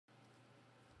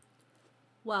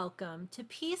Welcome to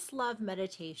Peace Love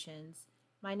Meditations.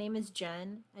 My name is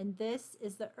Jen, and this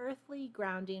is the Earthly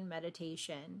Grounding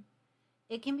Meditation.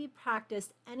 It can be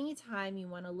practiced anytime you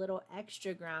want a little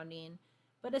extra grounding,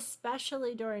 but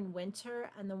especially during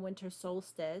winter and the winter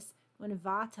solstice when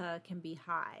Vata can be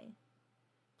high.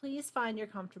 Please find your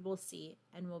comfortable seat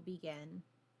and we'll begin.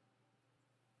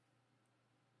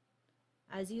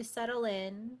 As you settle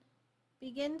in,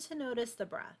 begin to notice the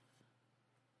breath.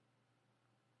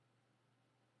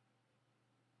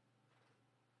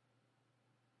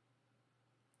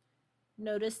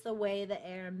 Notice the way the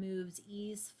air moves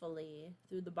easefully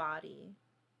through the body.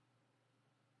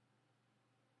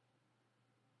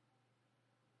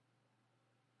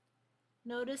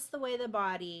 Notice the way the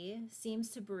body seems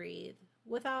to breathe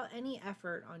without any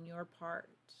effort on your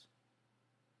part.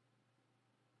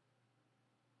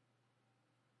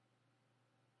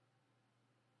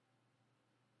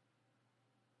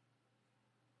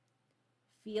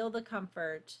 Feel the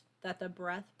comfort that the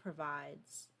breath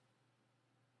provides.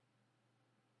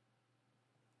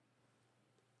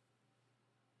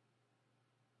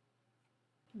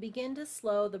 Begin to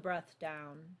slow the breath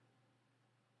down.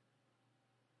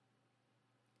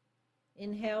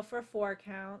 Inhale for 4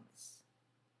 counts.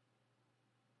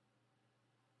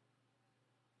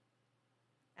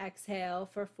 Exhale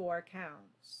for 4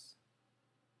 counts.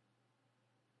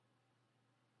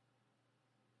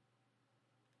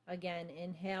 Again,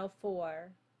 inhale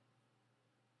 4.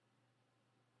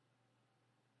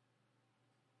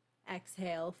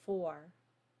 Exhale 4.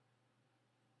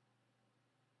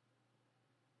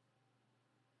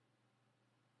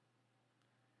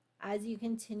 As you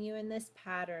continue in this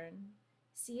pattern,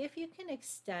 see if you can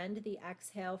extend the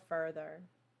exhale further.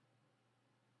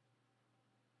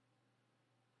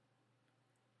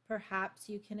 Perhaps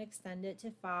you can extend it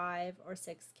to 5 or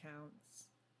 6 counts.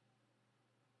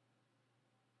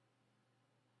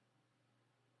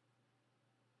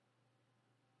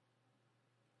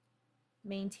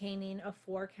 Maintaining a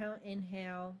 4-count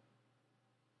inhale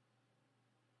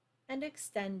and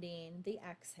extending the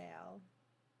exhale.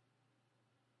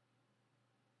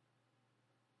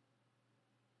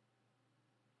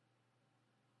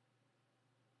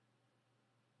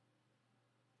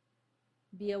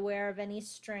 Be aware of any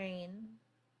strain,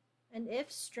 and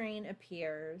if strain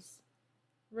appears,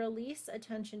 release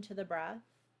attention to the breath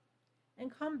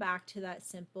and come back to that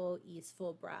simple,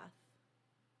 easeful breath.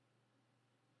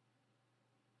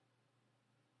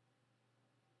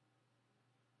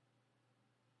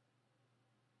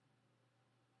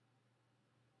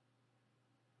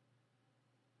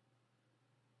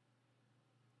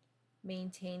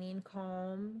 Maintaining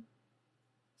calm,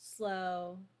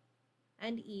 slow,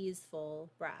 and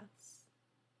easeful breaths.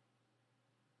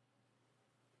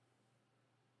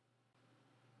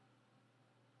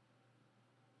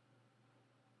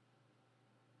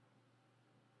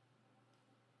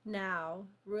 Now,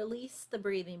 release the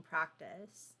breathing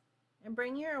practice and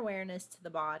bring your awareness to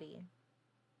the body.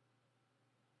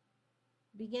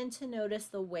 Begin to notice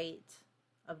the weight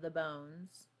of the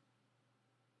bones.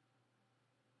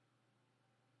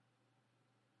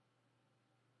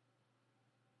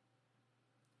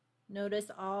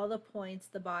 Notice all the points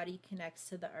the body connects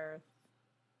to the earth.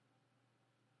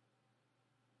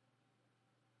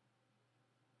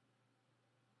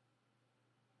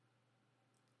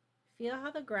 Feel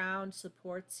how the ground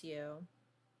supports you.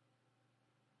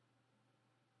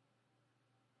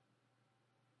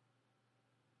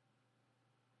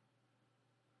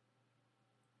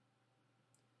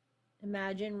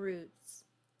 Imagine roots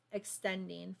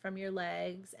extending from your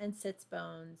legs and sits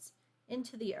bones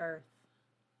into the earth.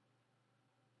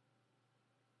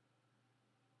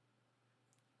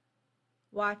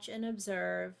 Watch and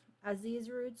observe as these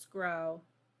roots grow,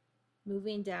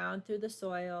 moving down through the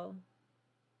soil,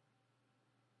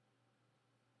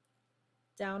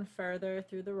 down further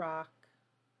through the rock,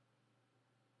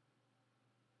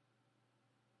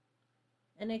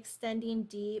 and extending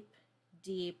deep,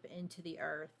 deep into the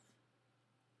earth.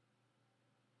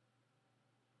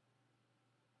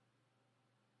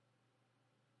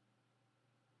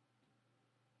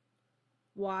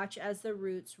 Watch as the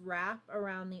roots wrap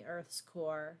around the earth's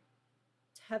core,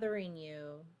 tethering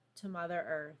you to Mother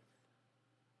Earth.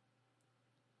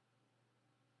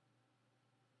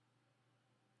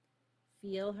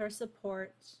 Feel her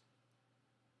support,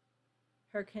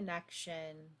 her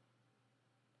connection,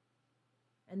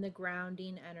 and the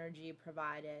grounding energy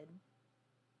provided.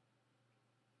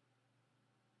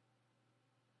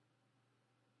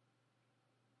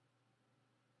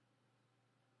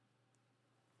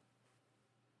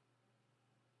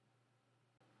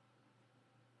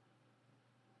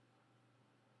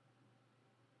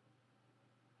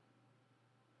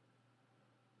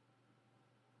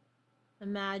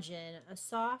 Imagine a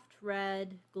soft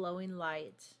red glowing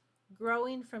light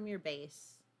growing from your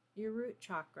base, your root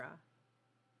chakra.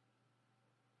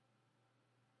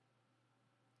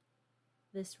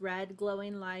 This red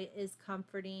glowing light is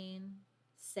comforting,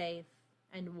 safe,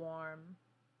 and warm.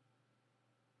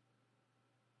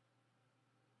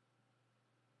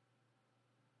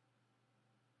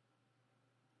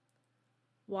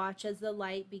 Watch as the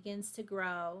light begins to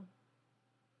grow,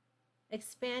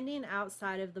 expanding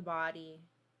outside of the body.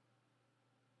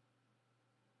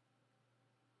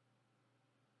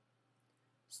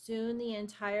 Soon the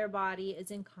entire body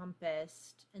is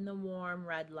encompassed in the warm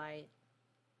red light.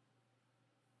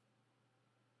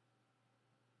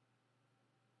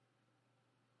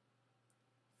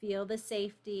 Feel the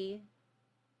safety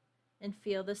and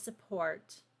feel the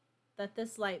support that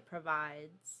this light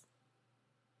provides.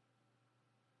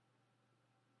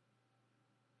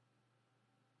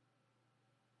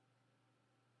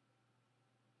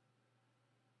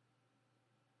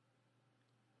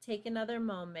 Take another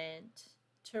moment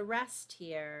to rest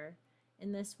here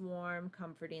in this warm,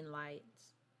 comforting light.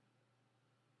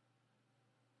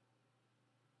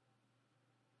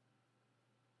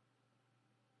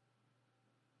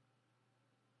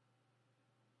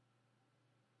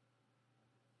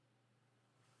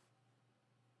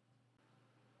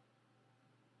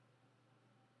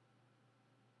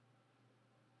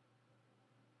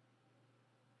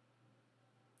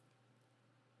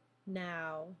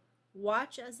 Now,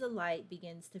 watch as the light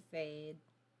begins to fade,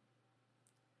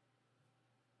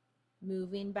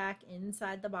 moving back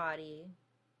inside the body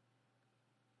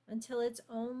until it's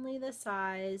only the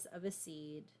size of a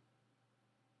seed,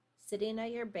 sitting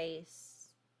at your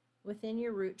base within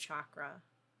your root chakra.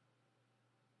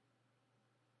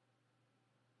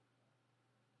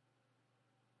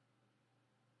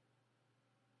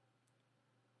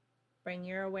 Bring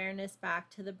your awareness back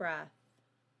to the breath.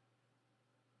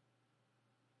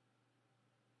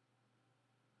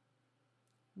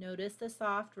 Notice the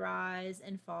soft rise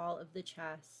and fall of the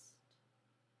chest.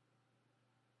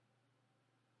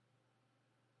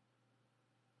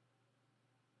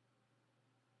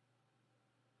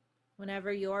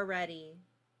 Whenever you're ready,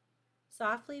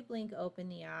 softly blink open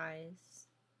the eyes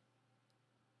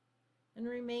and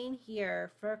remain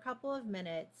here for a couple of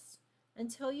minutes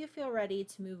until you feel ready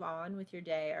to move on with your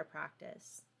day or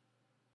practice.